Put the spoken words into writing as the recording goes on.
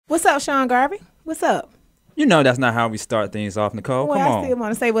What's up, Sean Garvey? What's up? You know that's not how we start things off, Nicole. Well, Come on. I still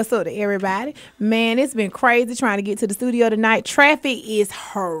want to say what's up to everybody. Man, it's been crazy trying to get to the studio tonight. Traffic is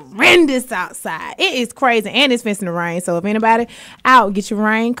horrendous outside. It is crazy, and it's finna to rain. So if anybody out, get your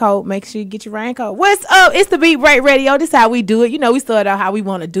raincoat. Make sure you get your raincoat. What's up? It's the Beat Break Radio. This is how we do it. You know, we started out how we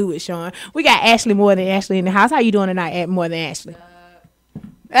want to do it, Sean. We got Ashley more than Ashley in the house. How you doing tonight, more than Ashley? So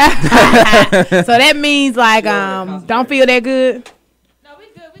that means like don't feel that good. No, we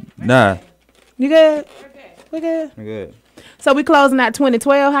good. Nah. You good? We're good. We're good. So we closing out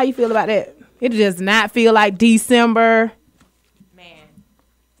 2012. How you feel about that? It does not feel like December. Man,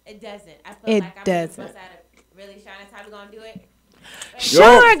 it doesn't. I feel It like I'm doesn't. supposed to really shine. That's how we gonna do it.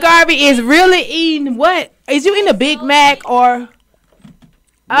 Sean Garvey is really eating what? Is you eating a Big Mac or?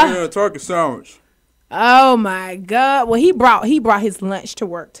 Yeah, turkey sandwich. Oh my God! Well, he brought his lunch to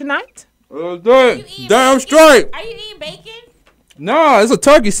work tonight. Damn bacon? straight. Are you eating bacon? No, it's a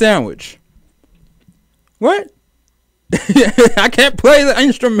turkey sandwich. What? I can't play the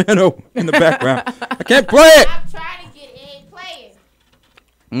instrumental in the background. I can't play it. I'm trying to get it. Play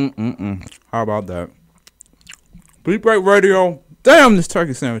it. How about that? Beat Break Radio. Damn, this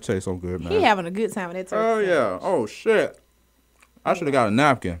turkey sandwich tastes so good, man. He having a good time with that turkey. Oh yeah. Oh shit. I should have got a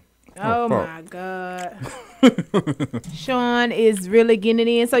napkin. Oh fuck. my God. Sean is really getting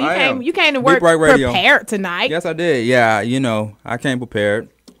it in. So you came to work Break Radio. prepared tonight. Yes, I did. Yeah, you know, I came prepared.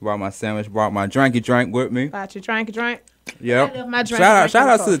 Brought my sandwich, brought my drinky drink with me. About your drink. Yep. I left my drink Shout in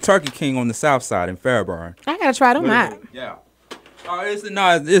out the to the Turkey King on the south side in Fairburn. I gotta try them out. Yeah.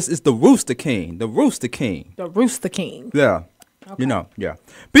 It's the Rooster King. The Rooster King. The Rooster King. Yeah. You know, yeah.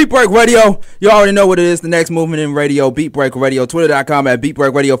 Beat Break Radio. You already know what it is. The next movement in radio. Beat Break Radio. Twitter.com at Beat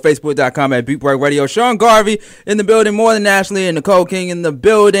Break Radio. Facebook.com at Beat Break Radio. Sean Garvey in the building. More than Ashley and Nicole King in the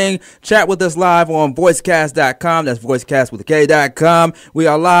building. Chat with us live on voicecast.com. That's voicecast with a K.com. We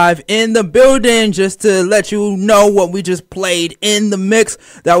are live in the building just to let you know what we just played in the mix.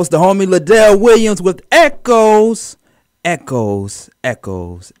 That was the homie Liddell Williams with Echoes. Echoes.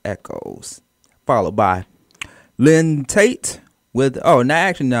 Echoes. Echoes. Followed by Lynn Tate. Let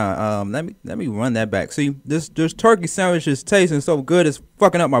me run that back. See, this turkey sandwich is tasting so good, it's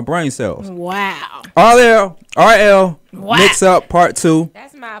fucking up my brain cells. Wow. RL, Wow. Mix Up Part 2.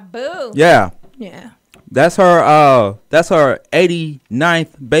 That's my boo. Yeah. Yeah. That's her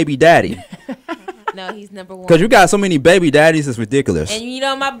 89th baby daddy. No, he's number one. Cause you got so many baby daddies, it's ridiculous. And you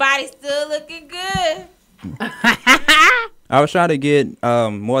know my body's still looking good. I was trying to get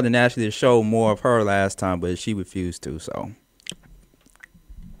more than Ashley to show more of her last time, but she refused to, so.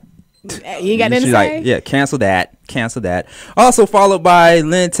 You ain't got nothing to She's say? like, yeah, cancel that. Also followed by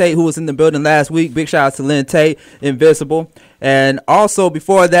Lynn Tate, who was in the building last week. Big shout out to Lynn Tate, Invisible. And also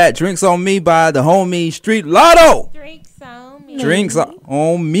before that, Drinks on Me by the homie Street Lotto. Drinks on me. Drinks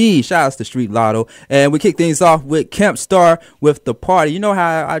on Me. Shout outs to Street Lotto. And we kick things off with Kemp Star with The Party. You know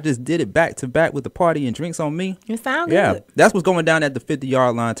how I just did it back to back with The Party and Drinks on Me? It sounds Yeah, good. that's what's going down at the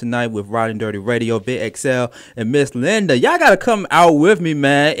 50-yard line tonight with Riding Dirty Radio, Big XL, and Miss Linda. Y'all got to come out with me,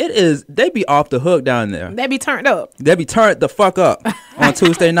 man. They be off the hook down there. They be turned up. They be turned the fuck up on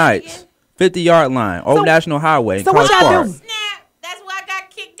Tuesday nights. 50-yard line, Old National Highway in so what College y'all Park. do? Snap. That's why I got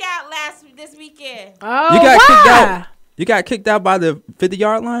kicked out this weekend. Oh, You got why? kicked out. You got kicked out by the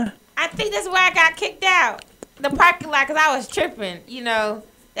 50-yard line? I think that's why I got kicked out. The parking lot, because I was tripping. You know,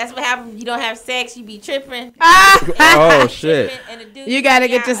 that's what happens. You don't have sex, you be tripping. Oh, shit. And the dude You gotta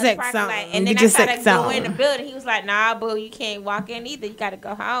kicked get your me out of the sex parking on. lot. And then Get I your tried sex to go on. in the building. He was like, nah, boo, you can't walk in either. You got to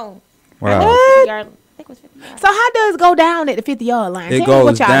go home. Wow. What? 50 yard, I think it was 50 yards. So how does it go down at the 50-yard line? It Tell me what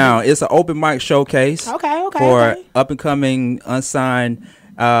goes y'all down. do. It's an open mic showcase Okay. for up-and-coming, unsigned,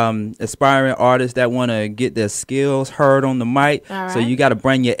 aspiring artists that want to get their skills heard on the mic. All So right. you got to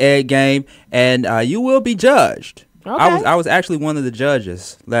bring your egg game, and you will be judged. Okay. I was actually one of the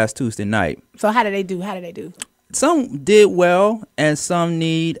judges last Tuesday night. So how did they do? Some did well, and some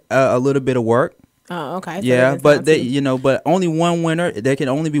need a little bit of work. Oh, okay. So Yeah, that's but down they, to- but only one winner. There can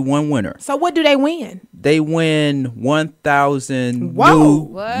only be one winner. So what do they win? They win 1,000 Whoa. new,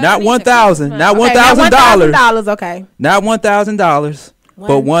 What? not These are 1,000, Christmas. not Okay, now $1,000, $1,000. Okay. not $1,000,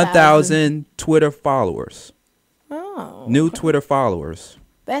 but 1,000. 1,000 Twitter followers, Oh. new Twitter followers.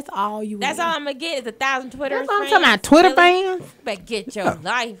 That's all you. That's win. all I'm going to get is 1,000 Twitter That's what I'm fans. talking about. Twitter Really? fans. But get your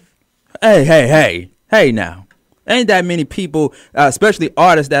life. Hey now, ain't that many people, especially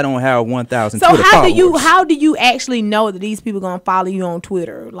artists that don't have 1,000 So Twitter followers. how do you actually know that these people gonna follow you on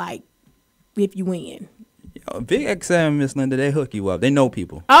Twitter? Like, if you win. Big XM, Miss Linda, they hook you up. They know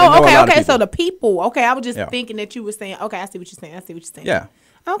people. They Oh, know a lot of okay. people. So the people. Okay, I was just Yeah. thinking that you were saying. Okay, I see what you're saying. Yeah.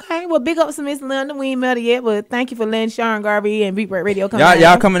 Okay, well, big ups to Miss Linda. We ain't met her yet, but thank you for letting Sean Garvey and Beat Break Radio come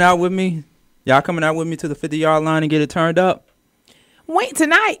Y'all coming out with me? Y'all coming out with me to the 50-yard line and get it turned up? Wait,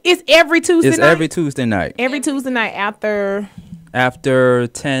 tonight? It's every Tuesday night? It's every Tuesday night. Every Tuesday night after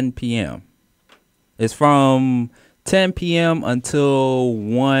 10 p.m. It's from 10 p.m. until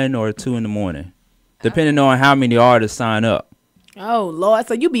 1 or 2 in the morning, depending on how many artists sign up. Oh, Lord.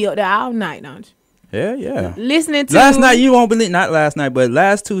 So you be up there all night, don't you? Yeah. Listening to last night, you won't believe, not last night, but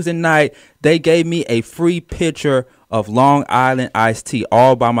last Tuesday night, they gave me a free pitcher of Long Island iced tea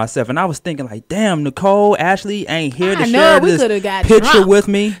all by myself. And I was thinking like, damn, Nicole, Ashley ain't here to share this pitcher with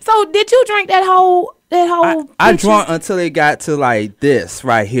me. So did you drink that whole I drank until it got to like this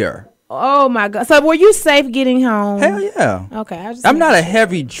right here. Oh my God. So were you safe getting home? Hell yeah. Okay. I'm not a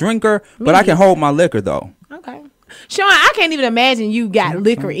heavy drinker, but I can hold my liquor though. Okay. Sean, I can't even imagine you got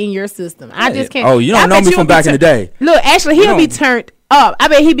liquor in your system. I just can't. Oh, you don't know me from back in the day. Look, actually, he'll be turned up. I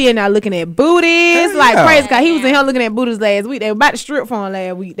bet he be in there looking at booties like crazy. Cause he was in here looking at booties last week. They were about to strip for him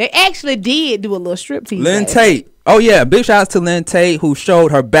last week. They actually did do a little strip tease. Lynn Tate. Oh yeah, big shout out to Lynn Tate who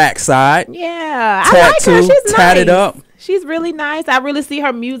showed her backside. Yeah, I like her. She's tatted nice. Up. She's really nice. I really see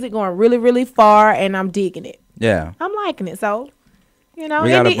her music going really, really far, and I'm digging it. Yeah, I'm liking it. So. You know,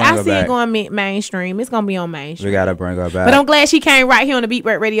 I see it going mainstream. It's gonna be on mainstream. We gotta bring her back. But I'm glad she came right here on the Beat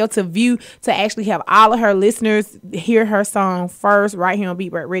Break Radio to actually have all of her listeners hear her song first right here on Beat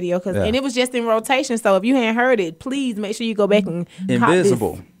Break Radio. And it was just in rotation. So if you hadn't heard it, please make sure you go back and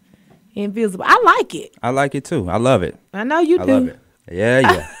Invisible. I like it. I like it too. I love it. I know you do. I love it.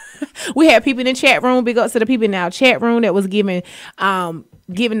 Yeah. We had people in the chat room. Big ups to the people in our chat room that was giving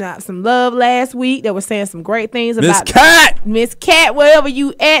out some love last week. That was saying some great things about Miss Cat, wherever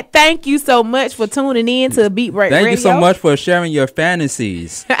you at. Thank you so much for tuning in to Beat Break Radio. Thank you so much for sharing your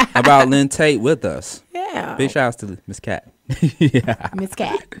fantasies about Lynn Tate with us. Yeah. Big shout outs to Miss Cat. Yeah. Miss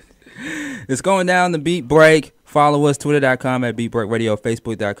Cat. It's going down the Beat Break. Follow us, twitter.com at Beat Break Radio,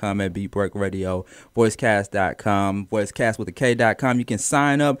 facebook.com at Beat Break Radio, voicecast.com, voicecast with a K.com. You can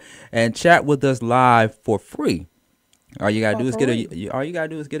sign up and chat with us live for free. All you gotta do is get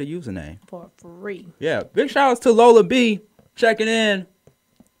a username for free. Yeah. Big shout outs to Lola B checking in.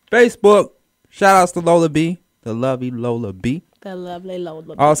 Facebook. Shout outs to Lola B. The lovely Lola B. The lovely Lola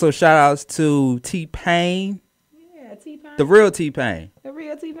B. Also shout outs to T-Pain. Yeah, T-Pain. The real T-Pain. The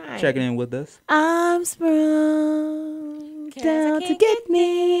real T-Pain. Checking in with us. I'm sprung down to get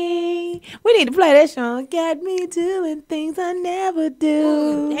me. We need to play that song. Got me doing things I never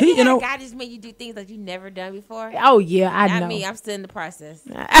do. Have you had God just made you do things that you never done before? Oh yeah, I know. Not me. I'm still in the process.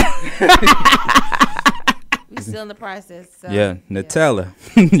 We're still in the process. So, yeah, Nutella.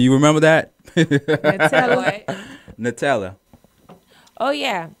 You remember that? Nutella. Oh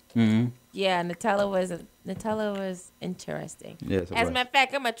yeah. Mm-hmm. Yeah, Nutella was interesting. Yes, as a matter of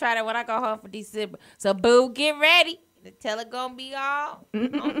fact, I'm gonna try that when I go home for December. So boo, get ready. Nutella gonna be all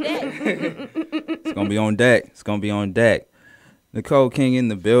on deck. It's gonna be on deck. Nicole King in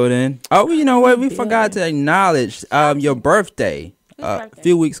the building. Oh, you know what? We forgot to acknowledge your birthday. A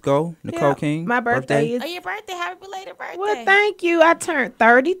few weeks ago, Nicole King. My birthday is. Oh, your birthday! Happy belated birthday! Well, thank you. I turned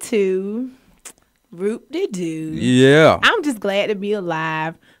 32. Roop-de-doo. Yeah. I'm just glad to be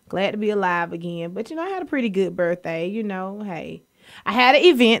alive. Glad to be alive again. But, I had a pretty good birthday. Hey. I had an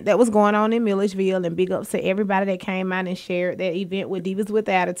event that was going on in Milledgeville, and big ups to everybody that came out and shared that event with Divas with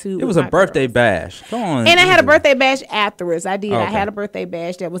Attitude. It was a birthday bash. Come on. And I had a birthday bash afterwards. I did. Okay. I had a birthday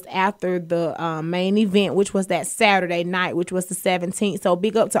bash that was after the main event, which was that Saturday night, which was the 17th. So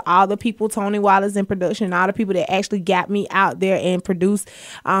big up to all the people, Tony Wallace in production, and all the people that actually got me out there and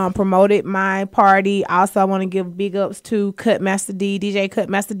promoted my party. Also, I want to give big ups to DJ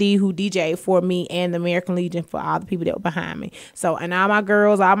Cutmaster D, who DJ'd for me, and the American Legion for all the people that were behind me. So, and all my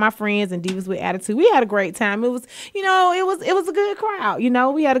girls, all my friends, and Divas with Attitude. We had a great time. It was, it was a good crowd.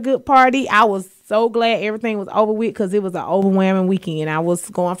 We had a good party. I was so glad everything was over with because it was an overwhelming weekend. I was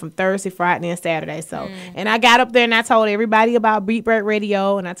going from Thursday, Friday, and Saturday. So, and I got up there and I told everybody about Beat Break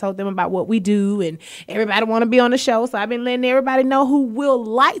Radio, and I told them about what we do, and everybody want to be on the show. So I've been letting everybody know who will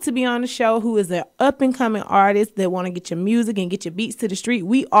like to be on the show, who is an up and coming artist that want to get your music and get your beats to the street.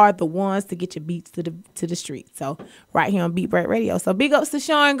 We are the ones to get your beats to the street. So right here on Beat Break Radio. So big ups to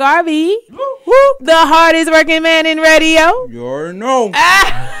Sean Garvey, the hardest working man in radio. You already know.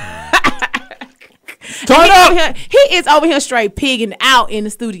 Turn up. He is over here straight pigging out in the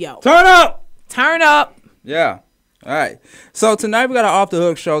studio. Turn up. Turn up. Yeah. All right. So tonight we got an off the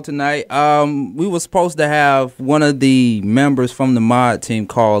hook show tonight. We were supposed to have one of the members from the mod team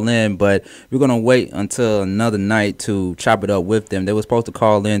call in, but we're gonna wait until another night to chop it up with them. They were supposed to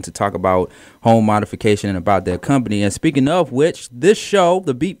call in to talk about home modification and about their company. And speaking of which, this show,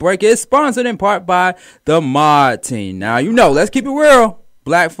 The Beat Break, is sponsored in part by the mod team. Now, let's keep it real.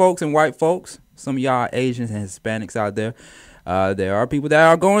 Black folks and white folks, some of y'all Asians and Hispanics out there. There are people that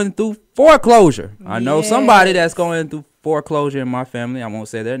are going through foreclosure. I know somebody that's going through foreclosure in my family. I won't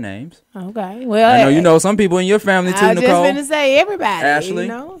say their names. Okay. Well, I know you know some people in your family too, Nicole. I was just going to say everybody.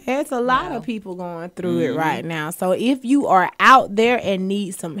 Ashley. There's a lot of people going through it right now. So if you are out there and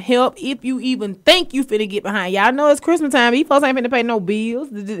need some help, if you even think you finna get behind, y'all know it's Christmas time. These folks ain't finna pay no bills.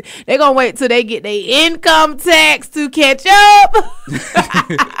 They're going to wait till they get their income tax to catch up.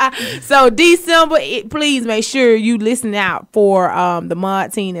 So December, please make sure you listen out for the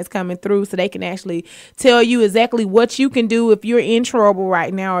mod team that's coming through so they can actually tell you exactly what you can do if you're in trouble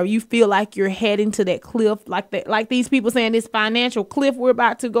right now or you feel like you're heading to that cliff, like these people saying this financial cliff we're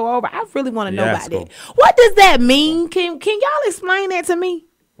about to go over. I really want to know about it. What does that mean? Can y'all explain that to me?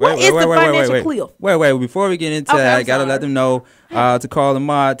 What is the financial cliff? Wait. Before we get into that, I got to let them know to call the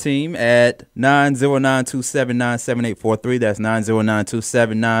mod team at 909-279-7843. That's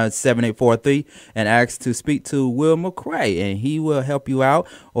 909-279-7843. And ask to speak to Will McCray. And he will help you out.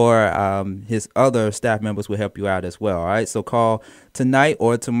 Or his other staff members will help you out as well. All right. So call tonight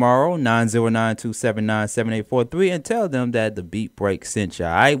or tomorrow, 909-279-7843. And tell them that the Beat Break sent you.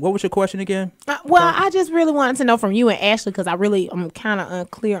 All right. What was your question again? I just really wanted to know from you and Ashley, because I'm kind of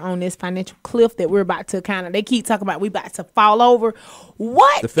unclear on this financial cliff that we're about to they keep talking about we about to fall over.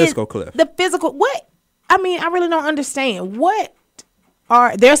 What? The fiscal cliff. The physical, what? I mean, I really don't understand. They're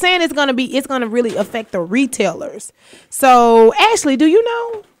saying it's going to really affect the retailers. So, Ashley, do you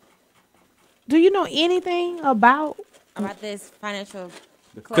know anything about this financial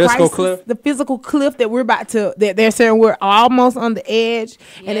fiscal cliff? The physical cliff that that they're saying we're almost on the edge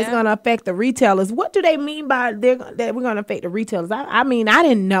and it's going to affect the retailers. What do they mean by that we're going to affect the retailers? I mean, I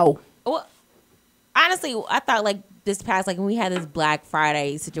didn't know. Well, honestly, I thought like this past, like when we had this Black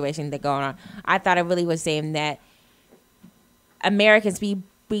Friday situation that going on, I thought it really was saying that Americans we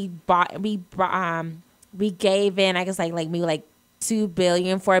gave in, I guess like maybe like 2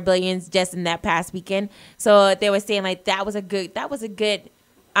 billion, 4 billion just in that past weekend. So they were saying like that was a good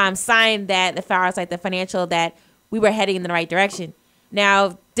sign that as far as like the financial that we were heading in the right direction.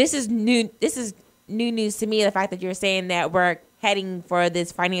 Now this is new news to me, the fact that you're saying that we're heading for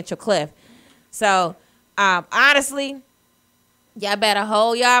this financial cliff. So honestly, y'all better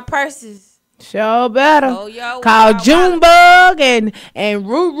hold y'all purses. Sure better. Call Junebug and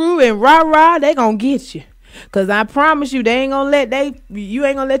Ruru and Rah-Rah. They gonna get you. Cause I promise you, you ain't gonna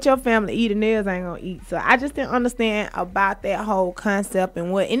let your family eat and theirs ain't gonna eat. So I just didn't understand about that whole concept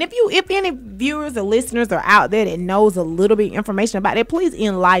and if any viewers or listeners are out there that knows a little bit of information about it, please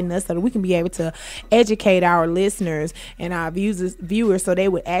enlighten us so that we can be able to educate our listeners and our viewers so they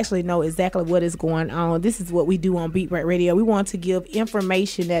would actually know exactly what is going on. This is what we do on Beat Break Radio. We want to give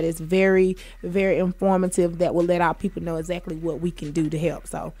information that is very, very informative that will let our people know exactly what we can do to help.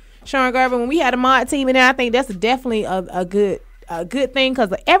 So Sean Garvey, when we had a mod team in there, I think that's definitely a good thing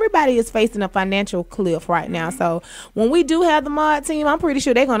because everybody is facing a financial cliff right now. So when we do have the mod team, I'm pretty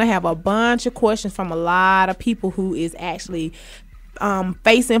sure they're going to have a bunch of questions from a lot of people who is actually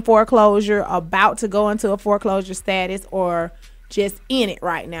facing foreclosure, about to go into a foreclosure status, or just in it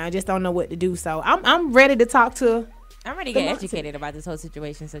right now. Just don't know what to do. So I'm ready to talk to. I'm ready to get educated about this whole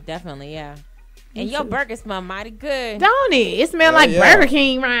situation. So definitely, yeah. And your burger smell mighty good. Don't it? It smell like Burger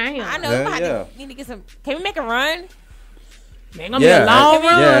King right here. I know. Need to get some. Can we make a run? Ain't gonna be a long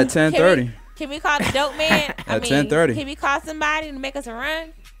run. Yeah, at 10:30. Can we call the dope man? At 10:30. Can we call somebody to make us a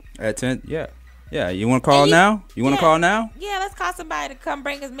run? At 10. Yeah. Yeah. You want to call now? You want to call now? Yeah. Let's call somebody to come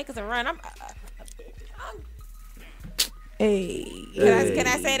make us a run. Hey. Can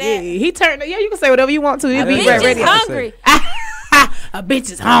I say that? Yeah, he turned. Yeah, you can say whatever you want to. A bitch is hungry. A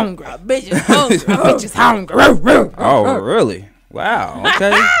bitch is hungry. A bitch is hungry. A bitch is hungry. Oh, really? Wow.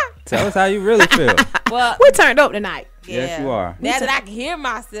 Okay. Tell us how you really feel. Well, we turned up tonight. Yeah. Yes, you are. Now that I can hear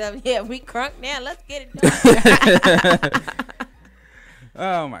myself, we crunk now. Let's get it done.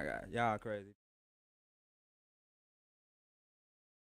 Oh my God, y'all crazy.